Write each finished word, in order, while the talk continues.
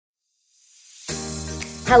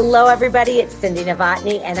Hello, everybody. It's Cindy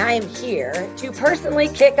Novotny, and I am here to personally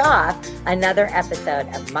kick off another episode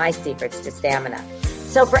of My Secrets to Stamina.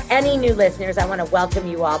 So for any new listeners, I want to welcome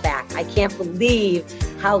you all back. I can't believe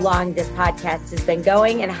how long this podcast has been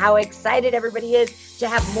going and how excited everybody is to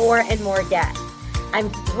have more and more guests. I'm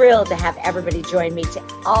thrilled to have everybody join me, to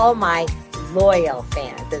all my loyal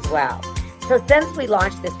fans as well. So since we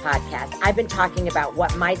launched this podcast, I've been talking about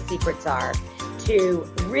what my secrets are to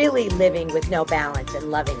really living with no balance and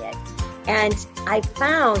loving it. And I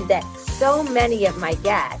found that so many of my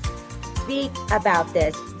guests speak about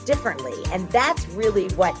this differently. And that's really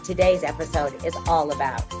what today's episode is all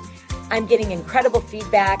about. I'm getting incredible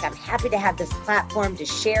feedback. I'm happy to have this platform to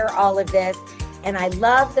share all of this. And I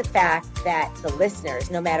love the fact that the listeners,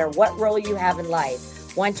 no matter what role you have in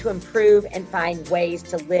life, want to improve and find ways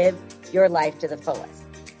to live your life to the fullest.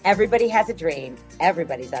 Everybody has a dream.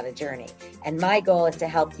 Everybody's on a journey. And my goal is to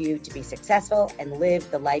help you to be successful and live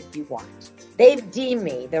the life you want. They've deemed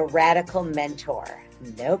me the radical mentor.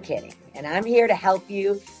 No kidding. And I'm here to help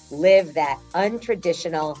you live that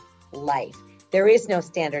untraditional life. There is no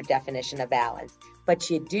standard definition of balance, but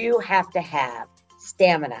you do have to have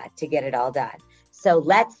stamina to get it all done. So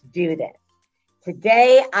let's do this.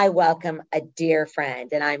 Today, I welcome a dear friend.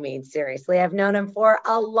 And I mean, seriously, I've known him for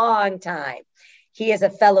a long time. He is a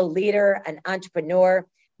fellow leader, an entrepreneur,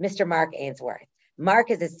 Mr. Mark Ainsworth.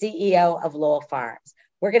 Mark is the CEO of Lowell Farms.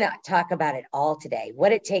 We're going to talk about it all today,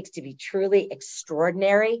 what it takes to be truly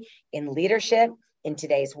extraordinary in leadership in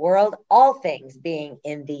today's world, all things being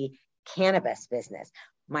in the cannabis business.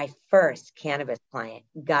 My first cannabis client,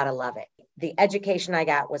 gotta love it. The education I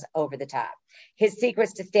got was over the top. His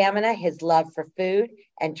secrets to stamina, his love for food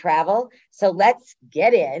and travel. So let's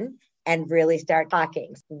get in and really start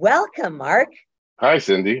talking. Welcome, Mark. Hi,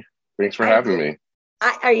 Cindy. Thanks for having me.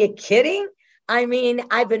 Are you kidding? I mean,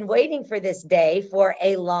 I've been waiting for this day for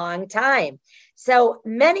a long time. So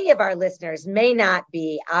many of our listeners may not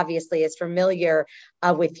be obviously as familiar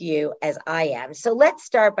with you as I am. So let's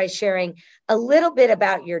start by sharing a little bit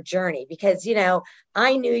about your journey, because, you know,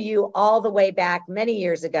 I knew you all the way back many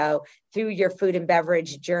years ago through your food and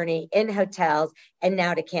beverage journey in hotels and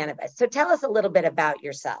now to cannabis. So tell us a little bit about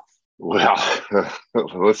yourself. Well,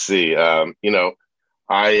 let's see.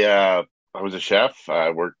 I was a chef. I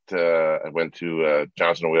went to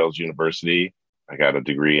Johnson & Wales University. I got a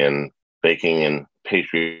degree in baking and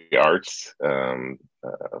pastry arts,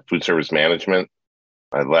 food service management.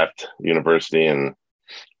 I left university and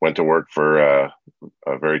went to work for a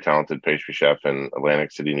very talented pastry chef in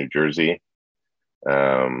Atlantic City, New Jersey.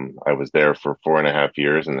 I was there for 4.5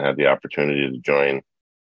 years and had the opportunity to join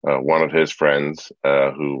one of his friends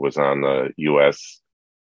who was on the U.S.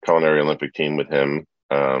 Culinary Olympic team with him.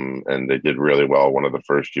 And they did really well, one of the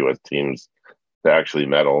first U.S. teams to actually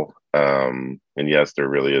medal. And yes, there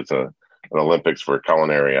really is an Olympics for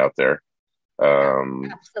culinary out there.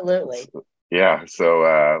 Absolutely. Yeah.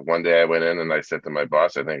 So one day I went in and I said to my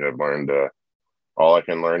boss, I think I've learned all I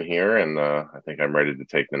can learn here. And I think I'm ready to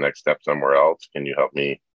take the next step somewhere else. Can you help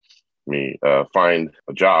me find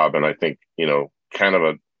a job? And I think, kind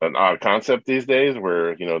of an odd concept these days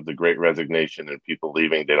where, the great resignation and people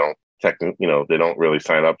leaving, they don't really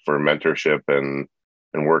sign up for mentorship and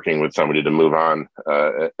working with somebody to move on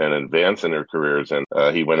and advance in their careers. And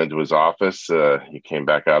he went into his office. He came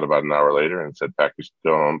back out about an hour later and said,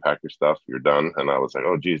 go home, pack your stuff, you're done. And I was like,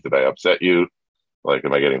 oh, geez, did I upset you? Like,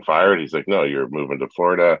 am I getting fired? He's like, no, you're moving to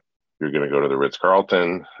Florida. You're going to go to the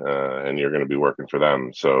Ritz-Carlton and you're going to be working for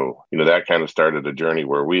them. So, that kind of started a journey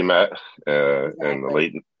where we met in the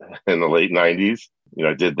late 90s.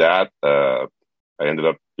 I did that. I ended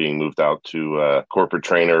up being moved out to corporate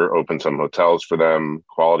trainer, opened some hotels for them,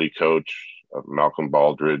 quality coach, Malcolm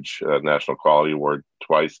Baldridge National Quality Award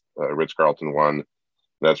twice, Ritz-Carlton won.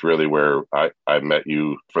 That's really where I met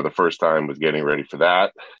you for the first time, was getting ready for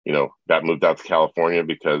that. Got moved out to California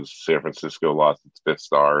because San Francisco lost its fifth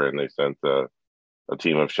star and they sent a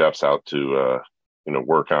team of chefs out to,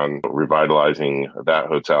 work on revitalizing that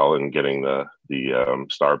hotel and getting the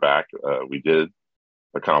star back. We did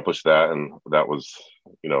accomplish that. And that was,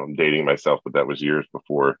 I'm dating myself, but that was years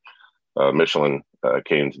before Michelin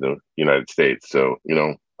came to the United States. So,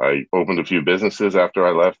 I opened a few businesses after I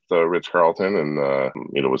left Ritz-Carlton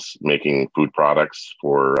and, was making food products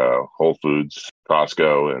for Whole Foods,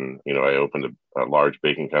 Costco. And, I opened a large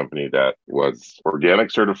baking company that was organic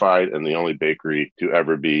certified and the only bakery to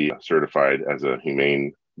ever be certified as a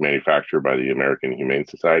humane manufacturer by the American Humane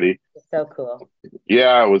Society. So cool.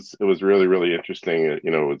 Yeah, it was really, really interesting.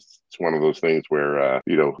 It's one of those things where,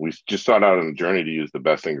 we just sought out on a journey to use the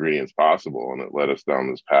best ingredients possible. And it led us down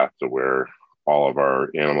this path to where all of our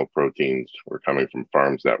animal proteins were coming from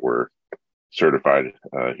farms that were certified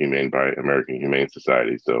humane by American Humane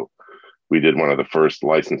Society. So we did one of the first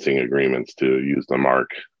licensing agreements to use the mark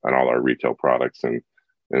on all our retail products and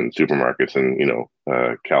supermarkets. And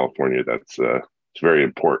California, that's it's very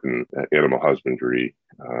important, animal husbandry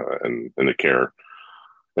and the care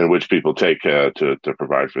in which people take to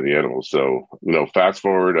provide for the animals. So fast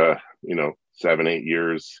forward 7-8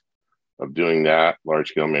 years of doing that, large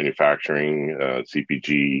scale manufacturing,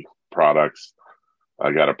 CPG products.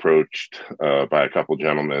 I got approached by a couple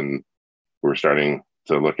gentlemen who were starting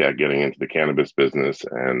to look at getting into the cannabis business.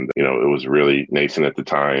 And, it was really nascent at the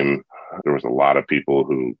time. There was a lot of people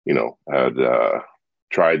who, had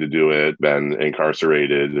tried to do it, been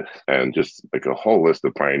incarcerated, and just like a whole list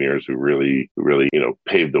of pioneers who really,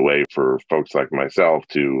 paved the way for folks like myself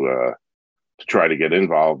to try to get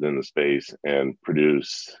involved in the space and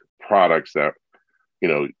produce products that,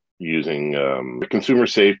 using consumer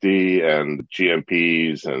safety and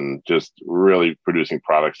GMPs and just really producing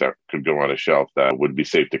products that could go on a shelf that would be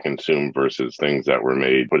safe to consume versus things that were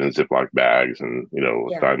made, put in Ziploc bags and,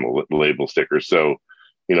 label stickers. So,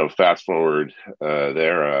 fast forward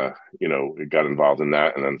there, we got involved in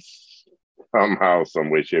that. And then somehow,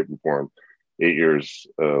 some way, shape, or form, 8 years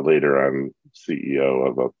later, I'm CEO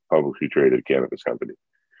of a publicly traded cannabis company.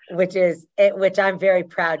 Which I'm very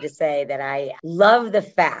proud to say that I love the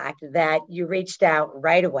fact that you reached out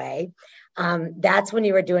right away. That's when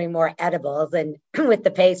you were doing more edibles, and with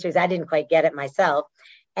the pastries, I didn't quite get it myself.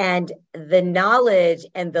 And the knowledge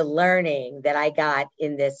and the learning that I got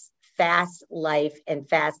in this fast life and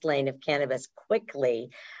fast lane of cannabis quickly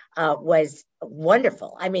was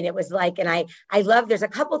wonderful. I mean, it was like, and I love, there's a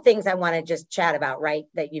couple things I want to just chat about, right,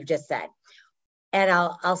 that you've just said. And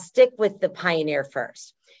I'll stick with the pioneer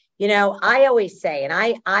first. I always say, and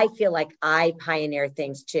I feel like I pioneer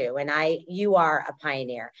things too. And you are a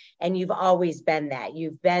pioneer, and you've always been that.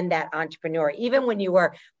 You've been that entrepreneur, even when you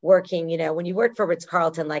were working, when you worked for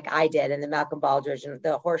Ritz-Carlton, like I did in the Malcolm Baldrige and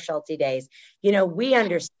the Horst Schulze days, we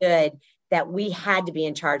understood that we had to be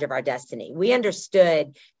in charge of our destiny. We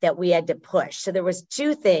understood that we had to push. So there was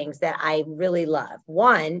two things that I really love.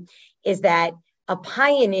 One is that a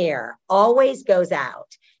pioneer always goes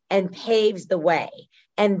out and paves the way.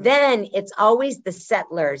 And then it's always the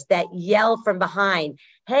settlers that yell from behind,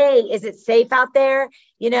 hey, is it safe out there?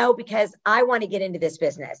 Because I want to get into this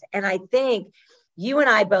business. And I think you and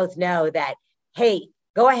I both know that, hey,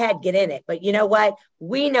 go ahead, get in it. But you know what?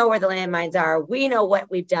 We know where the landmines are. We know what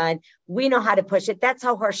we've done. We know how to push it. That's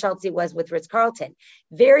how Horst Schulze was with Ritz-Carlton.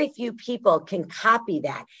 Very few people can copy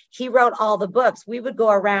that. He wrote all the books. We would go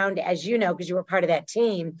around, as you know, because you were part of that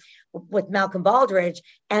team with Malcolm Baldrige,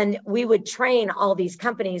 and we would train all these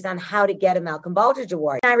companies on how to get a Malcolm Baldrige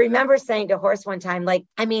Award. And I remember saying to Horst one time,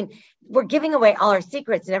 we're giving away all our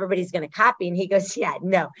secrets and everybody's going to copy. And he goes, yeah,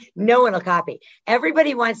 no one will copy.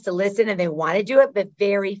 Everybody wants to listen and they want to do it, but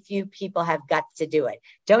very few people have guts to do it.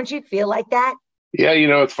 Don't you feel like that? Yeah,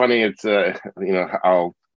 it's funny. It's, I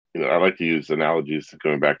like to use analogies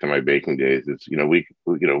going back to my baking days. It's,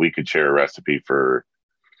 we could share a recipe for,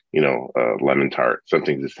 a lemon tart,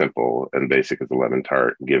 something as simple and basic as a lemon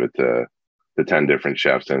tart, and give it to the 10 different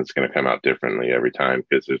chefs, and it's going to come out differently every time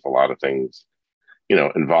because there's a lot of things,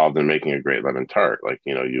 involved in making a great lemon tart. Like,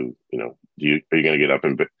 are you going to get up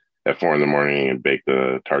at 4 a.m. and bake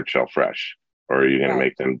the tart shell fresh, or are you going to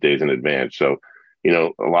make them days in advance? So,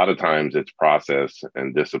 a lot of times it's process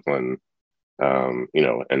and discipline,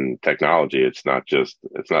 and technology. It's not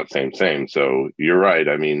same. So you're right.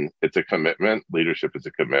 I mean, it's a commitment. Leadership is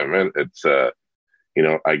a commitment. It's,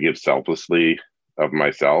 I give selflessly of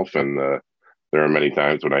myself. And there are many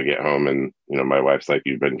times when I get home and, my wife's like,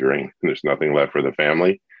 you've been drinking, there's nothing left for the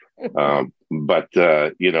family. But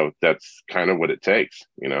that's kind of what it takes,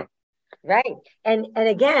 Right. And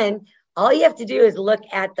again, all you have to do is look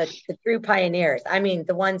at the true pioneers. I mean,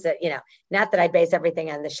 the ones that, not that I base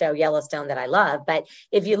everything on the show Yellowstone that I love, but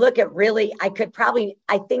if you look at really, I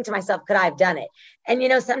think to myself, could I have done it? And,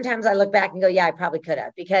 sometimes I look back and go, yeah, I probably could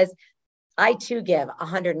have, because I too give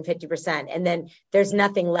 150%. And then there's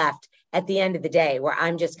nothing left at the end of the day where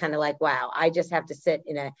I'm just kind of like, wow, I just have to sit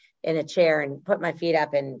in a chair and put my feet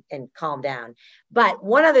up and calm down. But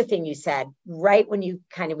one other thing you said right when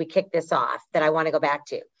we kicked this off that I want to go back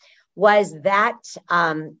to was that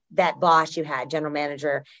boss you had, general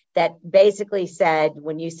manager, that basically said,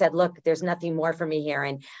 when you said, look, there's nothing more for me here,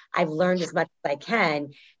 and I've learned as much as I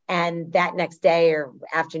can. And that next day or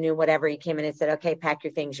afternoon, whatever, he came in and said, okay, pack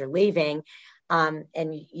your things, you're leaving. And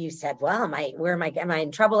you said, well, am I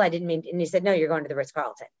in trouble? I didn't mean, and he said, no, you're going to the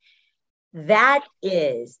Ritz-Carlton. That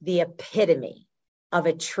is the epitome of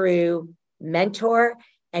a true mentor,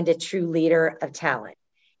 and a true leader of talent.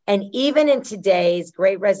 And even in today's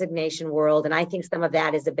great resignation world, and I think some of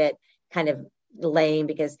that is a bit kind of lame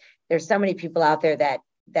because there's so many people out there that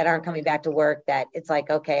aren't coming back to work that it's like,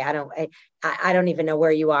 okay, I don't even know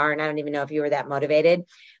where you are. And I don't even know if you were that motivated.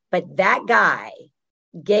 But that guy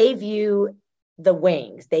gave you the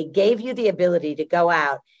wings. They gave you the ability to go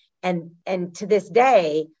out. And to this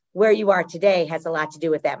day, where you are today has a lot to do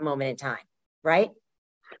with that moment in time, right?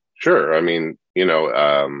 Sure. I mean,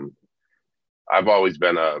 I've always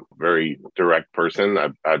been a very direct person.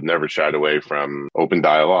 I've never shied away from open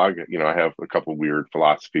dialogue. I have a couple weird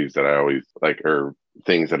philosophies that I always like, or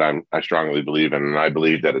things that I strongly believe in. And I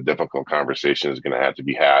believe that a difficult conversation is going to have to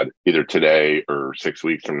be had either today or 6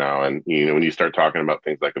 weeks from now. And, when you start talking about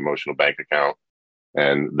things like emotional bank account,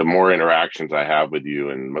 and the more interactions I have with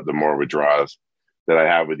you and the more withdrawals that I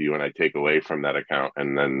have with you and I take away from that account.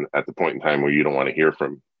 And then at the point in time where you don't want to hear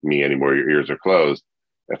from me anymore, your ears are closed.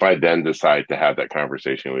 If I then decide to have that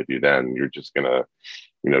conversation with you, then you're just going to,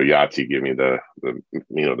 Yahtzee, give me the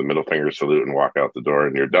middle finger salute and walk out the door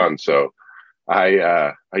and you're done. So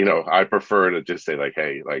I prefer to just say like,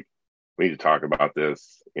 hey, like we need to talk about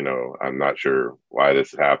this. I'm not sure why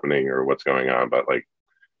this is happening or what's going on, but like,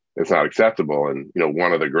 it's not acceptable. And,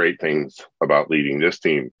 one of the great things about leading this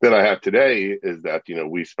team that I have today is that,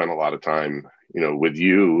 we spend a lot of time, with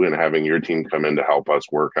you and having your team come in to help us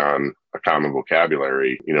work on a common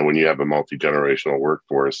vocabulary. When you have a multi-generational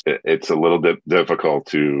workforce, it's a little bit difficult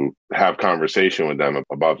to have conversation with them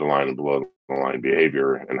above the line and below the line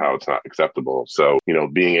behavior and how it's not acceptable. So,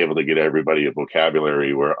 being able to get everybody a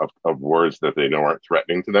vocabulary of words that they know aren't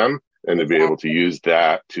threatening to them and to be able to use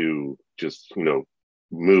that to just,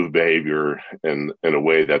 move behavior in a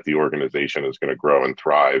way that the organization is going to grow and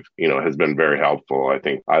thrive, has been very helpful. I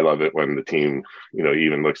think I love it when the team,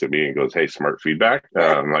 even looks at me and goes, "Hey, smart feedback."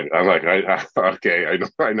 Okay, I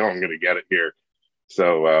know I'm going to get it here.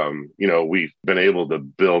 So, we've been able to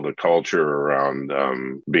build a culture around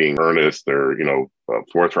being earnest or,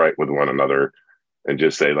 forthright with one another and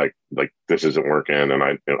just say like this isn't working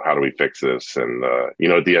and how do we fix this? And, at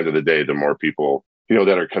the end of the day, the more people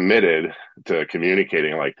that are committed to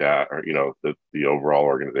communicating like that, or, the overall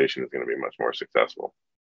organization is going to be much more successful.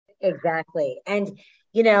 Exactly. And,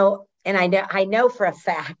 and I know for a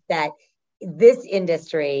fact that this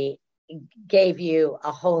industry gave you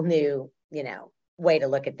a whole new, way to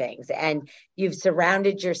look at things. And you've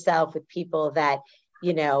surrounded yourself with people that,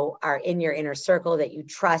 are in your inner circle that you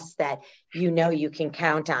trust, that, you can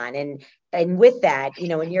count on. And with that,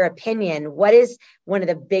 in your opinion, what is one of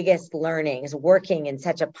the biggest learnings working in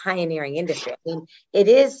such a pioneering industry? I mean, it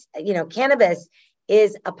is, cannabis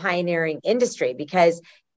is a pioneering industry because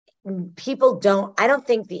I don't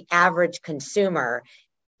think the average consumer,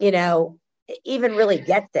 even really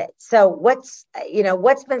gets it. So what's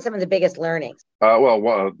been some of the biggest learnings?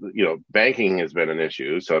 Banking has been an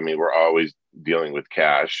issue. So, I mean, we're always dealing with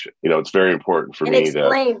cash. It's very important for me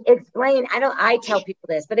explain. I tell people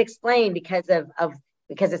this, but explain because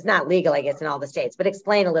it's not legal, I guess, in all the states, but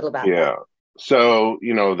explain a little about that. Yeah. So,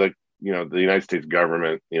 the United States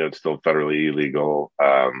government, it's still federally illegal.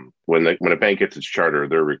 When a bank gets its charter,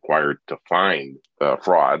 they're required to find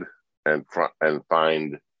fraud and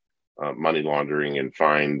find money laundering and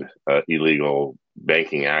find illegal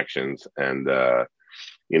banking actions. And,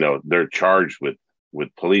 they're charged with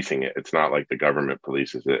policing it. It's not like the government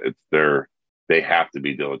polices it. They have to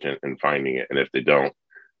be diligent in finding it. And if they don't,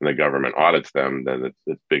 and the government audits them, then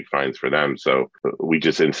it's big fines for them. So we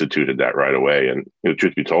just instituted that right away. And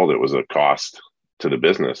truth be told, it was a cost to the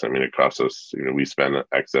business. I mean, it cost us, we spend an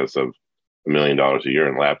excess of $1 million a year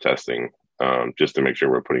in lab testing just to make sure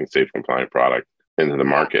we're putting safe, compliant product into the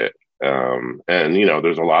market. And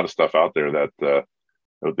there's a lot of stuff out there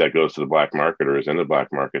that goes to the black market or is in the black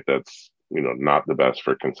market that's not the best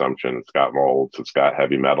for consumption. It's got molds, it's got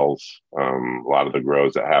heavy metals. A lot of the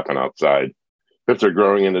grows that happen outside, if they're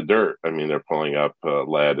growing in the dirt, I mean, they're pulling up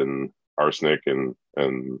lead and arsenic and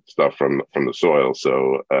stuff from the soil.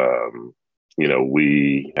 So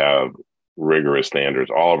we have rigorous standards.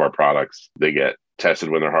 All of our products, they get tested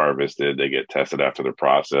when they're harvested, they get tested after they're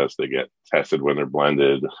processed, they get tested when they're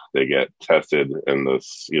blended, they get tested in the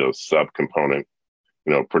subcomponent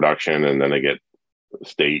production, and then they get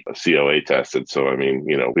state COA tested. So I mean,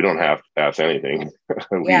 we don't have to pass anything.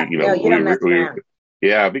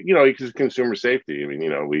 Yeah, but because consumer safety. I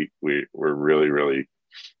mean, we're really, really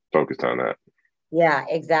focused on that. Yeah,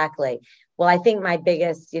 exactly. Well, I think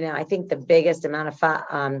the biggest amount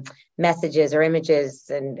of messages or images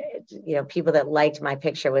and, people that liked my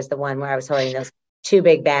picture was the one where I was holding those two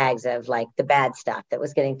big bags of like the bad stuff that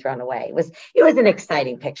was getting thrown away. It was an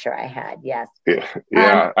exciting picture I had. Yes. Yeah,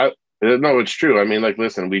 Um, yeah. No, it's true. I mean, like,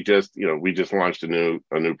 listen, we just launched a new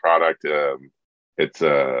product. It's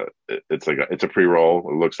a pre-roll.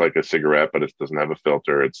 It looks like a cigarette, but it doesn't have a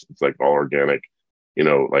filter. It's like all organic,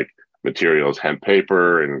 like materials, hemp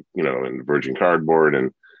paper, and virgin cardboard,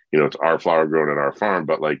 and it's our flower grown at our farm.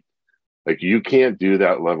 But like you can't do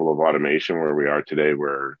that level of automation where we are today,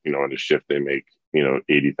 where in a shift they make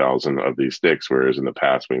 80,000 of these sticks, whereas in the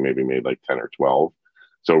past we maybe made like 10 or 12.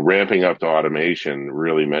 So ramping up to automation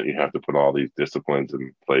really meant you have to put all these disciplines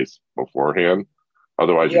in place beforehand.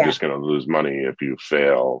 Otherwise, you're yeah, just going to lose money if you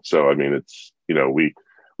fail. So, I mean, it's, we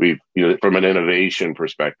from an innovation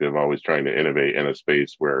perspective, always trying to innovate in a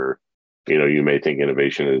space where, you may think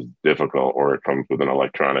innovation is difficult or it comes with an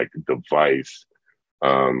electronic device.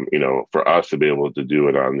 For us to be able to do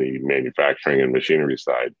it on the manufacturing and machinery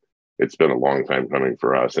side, it's been a long time coming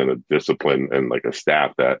for us, and a discipline and like a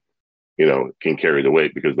staff that can carry the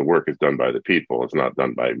weight, because the work is done by the people. It's not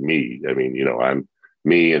done by me. I mean,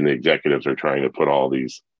 me and the executives are trying to put all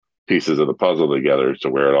these pieces of the puzzle together to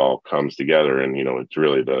where it all comes together. And, it's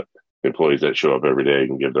really the employees that show up every day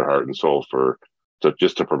and give their heart and soul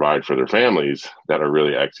just to provide for their families that are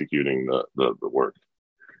really executing the work.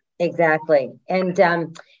 exactly.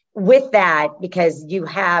 And with that, because you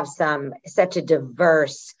have such a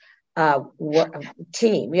diverse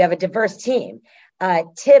team, you have a diverse team.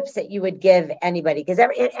 Tips that you would give anybody, because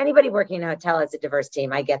anybody working in a hotel is a diverse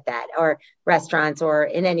team. I get that, or restaurants, or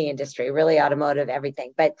in any industry, really automotive,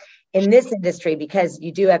 everything. But in this industry, because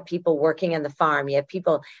you do have people working on the farm, you have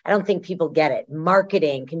people, I don't think people get it.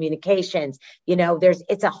 Marketing, communications,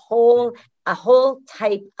 it's a whole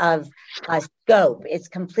type of scope. It's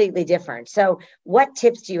completely different. So what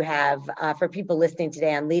tips do you have for people listening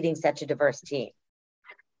today on leading such a diverse team?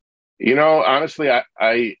 Honestly,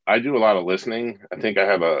 I do a lot of listening. I think I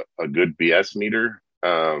have a good BS meter.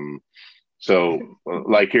 So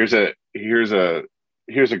like here's a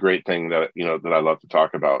great thing that I love to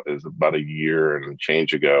talk about. Is about a year and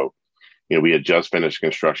change ago, we had just finished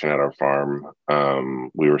construction at our farm.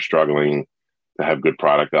 We were struggling to have good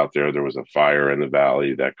product out there. There was a fire in the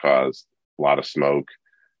valley that caused a lot of smoke,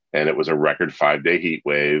 and it was a record 5-day heat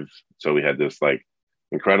wave. So we had this like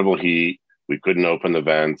incredible heat. We couldn't open the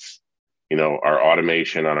vents. Our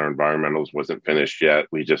automation on our environmentals wasn't finished yet.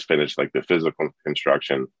 We just finished like the physical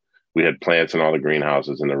construction. We had plants in all the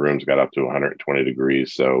greenhouses, and the rooms got up to 120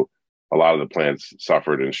 degrees. So a lot of the plants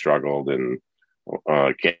suffered and struggled. And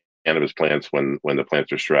cannabis plants, when the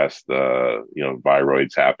plants are stressed,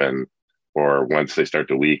 viroids happen, or once they start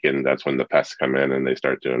to weaken, that's when the pests come in and they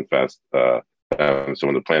start to infest them. So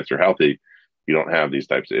when the plants are healthy, you don't have these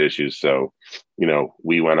types of issues. So,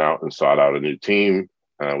 we went out and sought out a new team.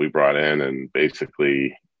 We brought in, and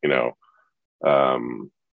basically, the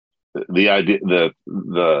idea,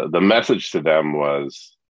 the message to them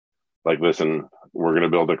was like, listen, we're going to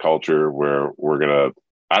build a culture where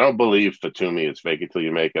I don't believe Fatumi is fake it till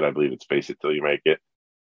you make it. I believe it's face it till you make it.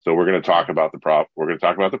 So we're going to talk about we're going to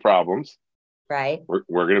talk about the problems. Right.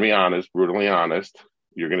 We're going to be honest, brutally honest.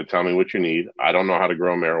 You're going to tell me what you need. I don't know how to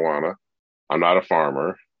grow marijuana. I'm not a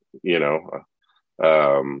farmer.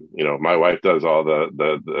 My wife does all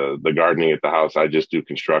the gardening at the house. I just do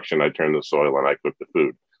construction. I turn the soil and I cook the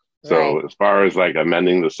food. So right. As far as like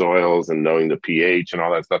amending the soils and knowing the pH and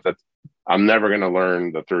all that stuff, I'm never going to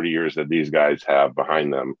learn the 30 years that these guys have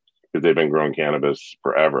behind them, because they've been growing cannabis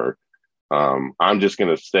forever. I'm just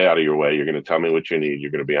going to stay out of your way. You're going to tell me what you need.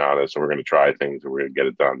 You're going to be honest, and we're going to try things, and we're going to get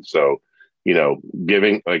it done. So,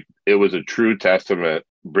 it was a true testament,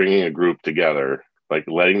 bringing a group together, like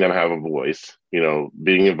letting them have a voice,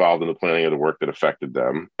 being involved in the planning of the work that affected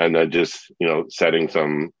them, and then just, setting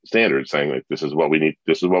some standards, saying like, this is what we need,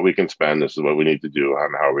 this is what we can spend, this is what we need to do,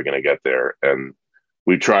 and how are we going to get there. And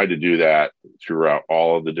we tried to do that throughout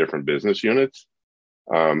all of the different business units,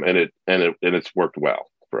 and it's worked well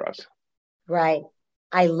for us. Right.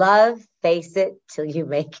 I love face it till you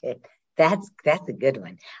make it. That's a good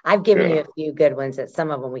one. I've given you a few good ones that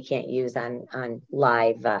some of them we can't use on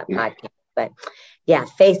live podcast, but yeah,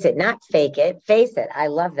 face it, not fake it, face it. I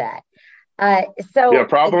love that.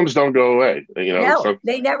 Problems don't go away. No,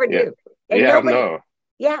 they never do.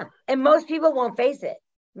 And and most people won't face it.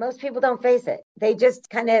 Most people don't face it. They just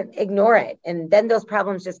kind of ignore it. And then those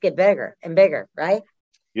problems just get bigger and bigger, right?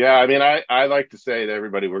 Yeah, I mean, I like to say to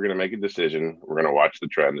everybody, we're going to make a decision. We're going to watch the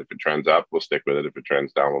trend. If it trends up, we'll stick with it. If it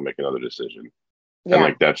trends down, we'll make another decision. Yeah. And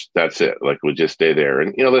like, that's it. Like, we'll just stay there.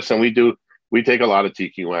 And, listen, we take a lot of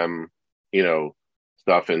TQM,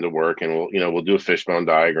 stuff into work, and we'll do a fishbone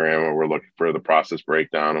diagram, or we're looking for the process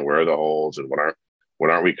breakdown and where are the holes and what aren't. What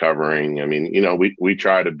aren't we covering? I mean, we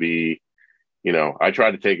try to be, I try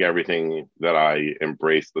to take everything that I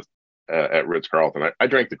embraced at Ritz-Carlton. I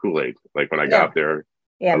drank the Kool-Aid. Like when I got there,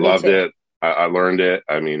 Yeah, I me loved too. it. I learned it.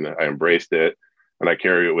 I mean, I embraced it, and I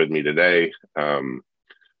carry it with me today. I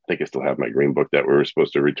think I still have my green book that we were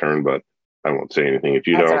supposed to return, but I won't say anything if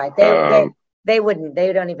you That's don't. right. They wouldn't.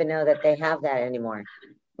 They don't even know that they have that anymore.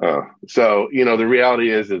 So the reality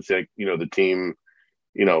is, it's like the team.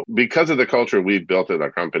 Because of the culture we've built at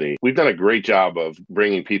our company, we've done a great job of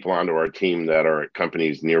bringing people onto our team that are at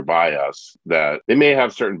companies nearby us that they may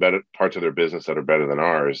have certain better parts of their business that are better than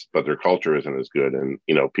ours, but their culture isn't as good. And,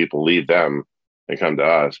 people leave them and come to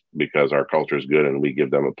us because our culture is good and we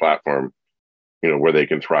give them a platform, where they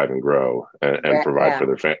can thrive and grow and provide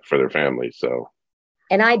for their families. So.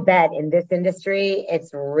 And I bet in this industry,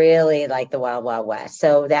 it's really like the Wild Wild West.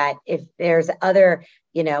 So that if there's other,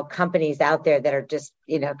 companies out there that are just,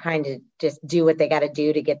 kind of just do what they got to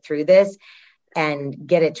do to get through this and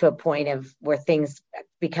get it to a point of where things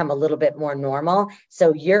become a little bit more normal.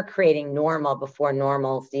 So you're creating normal before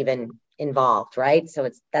normal's even involved, right? So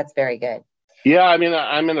that's very good. Yeah, I mean,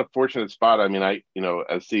 I'm in a fortunate spot. I mean,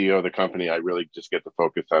 as CEO of the company, I really just get to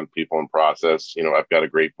focus on people and process. I've got a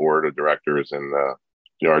great board of directors, and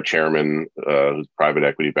our chairman, who's private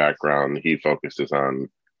equity background, he focuses on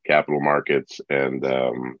capital markets and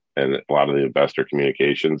a lot of the investor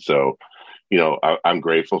communication. So, I'm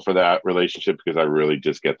grateful for that relationship because I really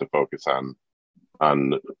just get to focus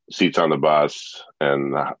on seats on the bus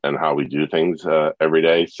and how we do things every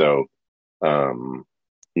day. So,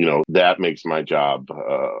 that makes my job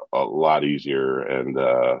a lot easier, and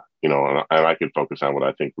and I can focus on what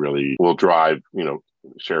I think really will drive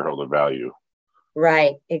shareholder value.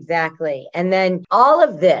 Right, exactly. And then all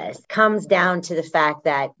of this comes down to the fact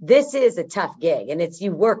that this is a tough gig and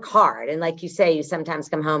you work hard. And like you say, you sometimes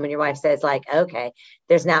come home and your wife says like, okay,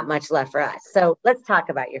 there's not much left for us. So let's talk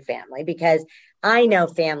about your family, because I know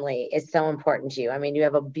family is so important to you. I mean, you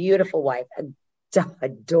have a beautiful wife,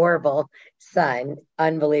 adorable son,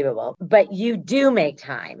 unbelievable, but you do make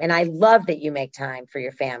time. And I love that you make time for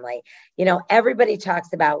your family. Everybody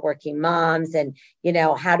talks about working moms and,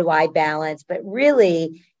 how do I balance, but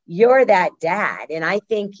really you're that dad. And I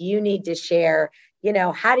think you need to share,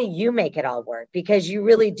 how do you make it all work? Because you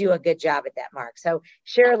really do a good job at that, Mark. So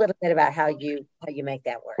share a little bit about how you make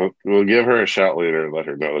that work. We'll give her a shout later and let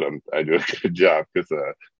her know that I do a good job, because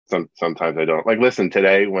sometimes I don't. Like, listen,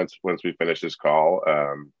 today, once we finish this call,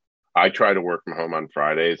 I try to work from home on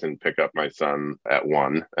Fridays and pick up my son at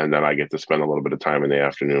 1, and then I get to spend a little bit of time in the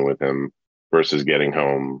afternoon with him versus getting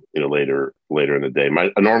home, later in the day.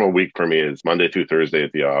 A normal week for me is Monday through Thursday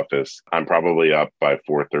at the office. I'm probably up by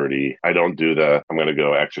 4:30. I don't do I'm going to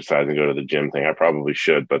go exercise and go to the gym thing. I probably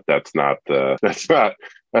should, but that's not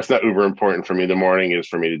uber important for me. The morning is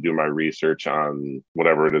for me to do my research on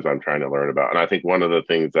whatever it is I'm trying to learn about. And I think one of the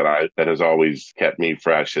things that has always kept me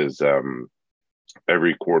fresh is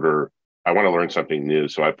every quarter I want to learn something new.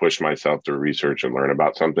 So I push myself to research and learn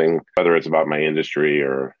about something, whether it's about my industry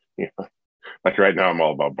or, like right now I'm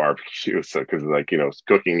all about barbecue. So, cause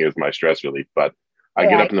cooking is my stress relief, but I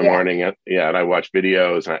get up in the morning and I watch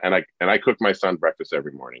videos and I cook my son breakfast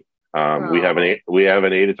every morning. We have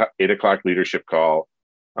an 8 o'clock leadership call.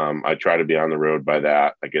 I try to be on the road by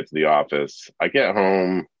that. I get to the office. I get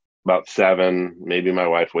home about 7. Maybe my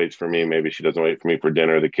wife waits for me. Maybe she doesn't wait for me for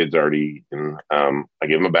dinner. The kid's already eaten. I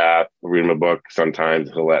give him a bath, read him a book.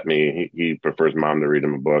 Sometimes he'll let me. He prefers mom to read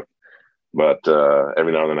him a book. But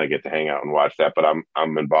every now and then I get to hang out and watch that. But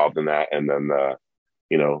I'm involved in that. And then the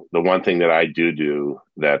one thing that I do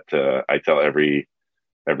that I tell every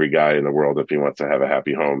guy in the world, if he wants to have a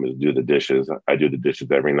happy home, is do the dishes. I do the dishes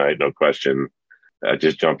every night, no question. I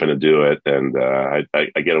just jump in and do it. And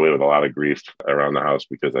I get away with a lot of grief around the house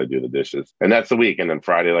because I do the dishes. And that's the week. And then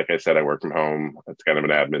Friday, like I said, I work from home. It's kind of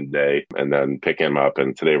an admin day, and then pick him up.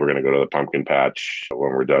 And today we're going to go to the pumpkin patch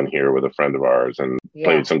when we're done here with a friend of ours and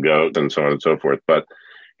play some goats and so on and so forth. But,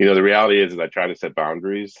 the reality is I try to set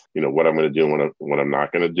boundaries, what I'm going to do and what I'm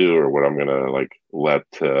not going to do, or what I'm going to let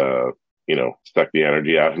suck the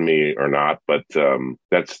energy out of me or not. But I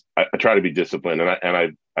try to be disciplined,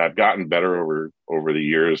 and I've gotten better over the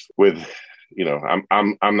years with,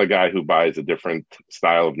 I'm the guy who buys a different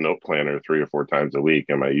style of note planner 3 or 4 times a week.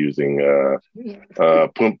 Am I using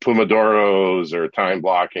Pomodoros or time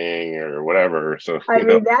blocking or whatever? So I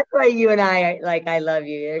mean, that's why you and I I love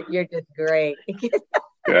you. You're just great.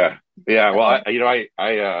 Yeah. Well,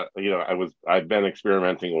 I've been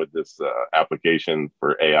experimenting with this application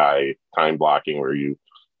for AI time blocking, where you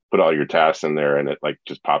put all your tasks in there and it like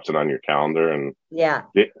just pops it on your calendar. And Yeah.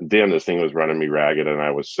 damn, this thing was running me ragged, and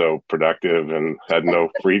I was so productive and had no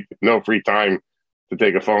free time to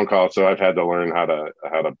take a phone call. So I've had to learn how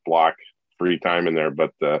to block free time in there.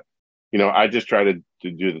 But I just try to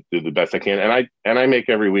do the best I can, and I make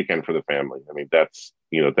every weekend for the family. I mean, that's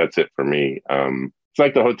it for me. It's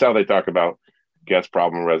like the hotel, they talk about guest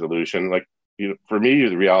problem resolution. Like, for me,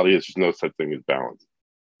 the reality is there's no such thing as balance.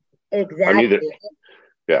 Exactly.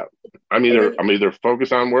 I'm either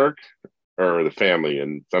focused on work or the family,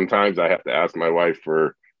 and sometimes I have to ask my wife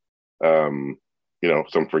for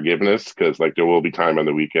some forgiveness, because like there will be time on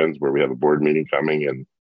the weekends where we have a board meeting coming and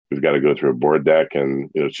we've got to go through a board deck, and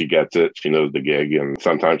she gets it, she knows the gig, and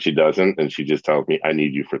sometimes she doesn't, and she just tells me, I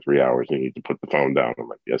need you for 3 hours, you need to put the phone down. I'm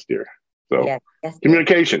like, yes, dear. So yes,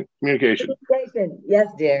 communication. Yes,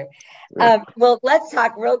 dear. Yeah. Well, let's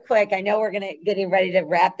talk real quick. I know we're getting ready to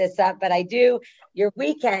wrap this up, but your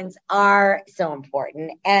weekends are so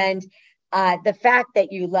important. And the fact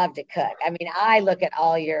that you love to cook. I mean, I look at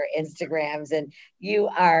all your Instagrams, and you're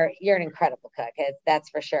an incredible cook. That's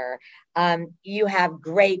for sure. You have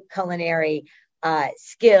great culinary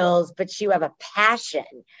skills, but you have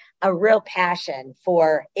a real passion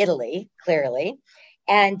for Italy, clearly.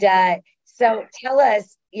 And so tell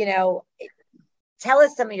us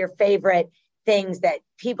some of your favorite things that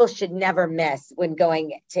people should never miss when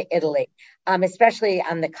going to Italy, especially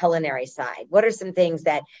on the culinary side. What are some things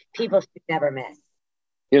that people should never miss?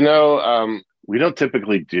 We don't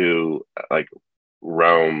typically do like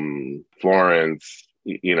Rome, Florence.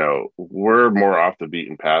 We're more off the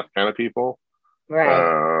beaten path kind of people.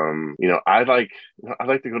 Right. I like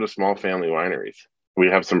to go to small family wineries. We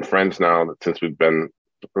have some friends now that, since we've been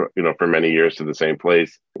for many years to the same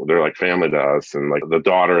place, they're like family to us. And like the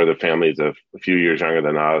daughter of the family is a few years younger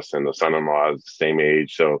than us, and the son-in-law is the same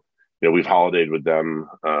age. So, we've holidayed with them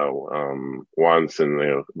once, and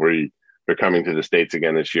they're coming to the States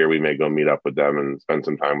again this year. We may go meet up with them and spend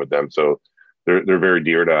some time with them. So they're very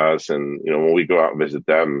dear to us. And when we go out and visit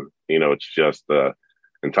them, it's just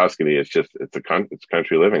in Tuscany, it's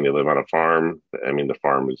country living. They live on a farm. I mean, the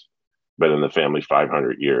farm has been in the family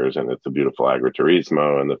 500 years, and it's a beautiful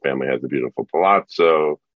agriturismo, and the family has a beautiful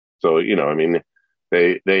palazzo. So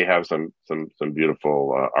they have some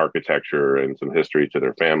beautiful architecture and some history to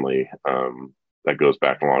their family that goes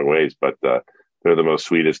back a long ways. But they're the most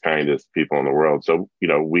sweetest, kindest people in the world. So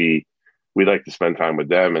we like to spend time with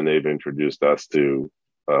them, and they've introduced us to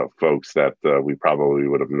folks that we probably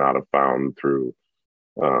would have not have found through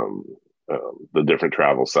the different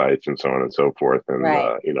travel sites and so on and so forth. And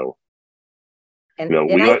right.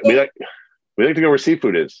 We like to go where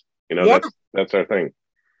seafood is. That's our thing.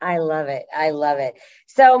 I love it.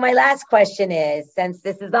 So my last question is, since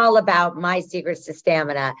this is all about my secrets to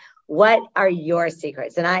stamina, what are your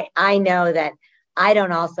secrets? And I know that I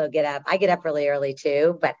don't also get up. I get up really early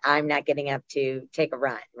too, but I'm not getting up to take a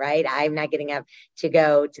run, right? I'm not getting up to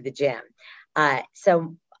go to the gym.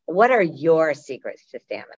 So what are your secrets to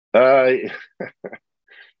stamina?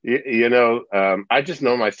 I just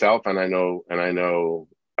know myself, and I know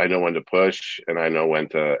when to push, and I know when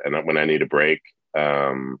I need a break.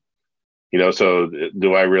 So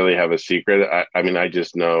do I really have a secret? I mean, I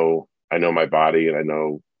just know, I know my body, and I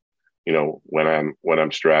know, when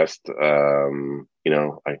I'm stressed.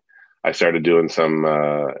 I started doing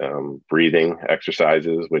some breathing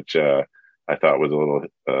exercises, which I thought was a little,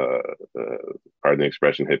 pardon the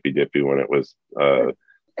expression, hippy dippy when it was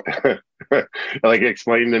like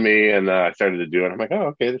explained to me, and I started to do it. I'm like, oh,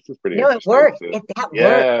 okay, this is pretty. No, it worked.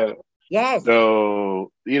 Yeah. Worked. Yes.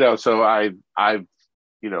 So so I've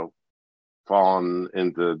fallen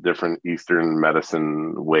into different Eastern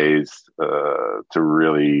medicine ways to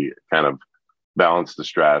really kind of balance the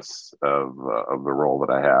stress of the role that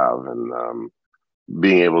I have, and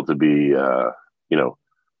being able to be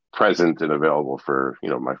present and available for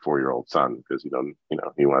my 4-year-old son, because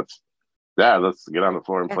he wants, Dad, let's get on the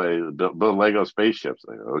floor and play build Lego spaceships.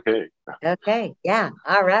 Like, okay, yeah,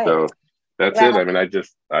 all right. So that's it. I mean,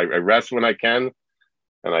 I rest when I can,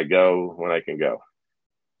 and I go when I can go.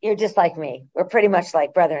 You're just like me. We're pretty much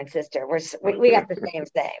like brother and sister. We got the same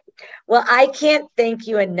thing. Well, I can't thank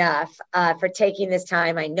you enough for taking this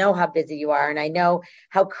time. I know how busy you are, and I know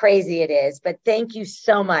how crazy it is, but thank you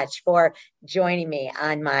so much for joining me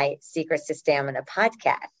on my Secrets to Stamina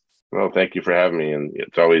podcast. Well, thank you for having me. And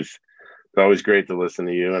it's always great to listen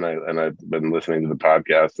to you. And I've been listening to the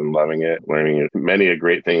podcast and loving it, learning many a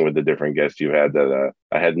great thing with the different guests you had. That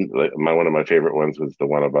I hadn't. One of my favorite ones was the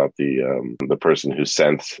one about the person who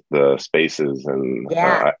sensed the spaces, and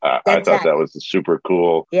I thought that was super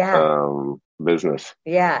cool. Yeah. business.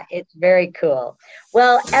 Yeah, it's very cool.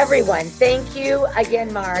 Well, everyone, thank you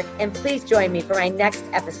again, Mark. And please join me for my next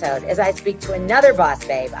episode as I speak to another boss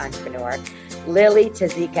babe entrepreneur, Lily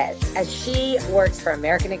Tazikas, as she works for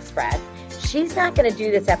American Express. She's not going to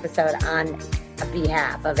do this episode on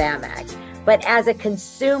behalf of Amex, but as a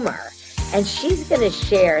consumer. And she's going to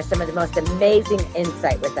share some of the most amazing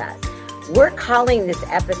insight with us. We're calling this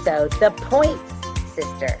episode The Points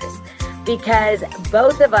Sisters, because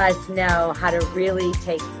both of us know how to really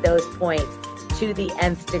take those points to the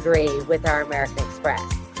nth degree with our American Express.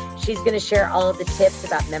 She's going to share all of the tips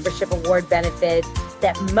about membership award benefits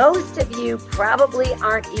that most of you probably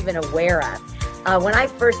aren't even aware of. When I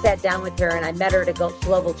first sat down with her and I met her at a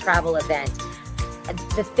global travel event,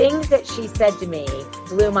 the things that she said to me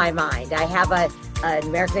blew my mind. I have an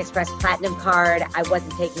American Express Platinum card. I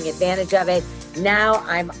wasn't taking advantage of it. Now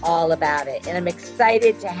I'm all about it. And I'm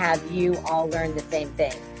excited to have you all learn the same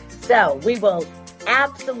thing. So we will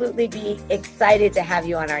absolutely be excited to have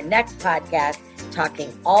you on our next podcast,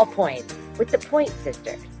 talking all points with the Point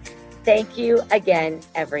Sisters. Thank you again,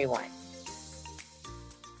 everyone.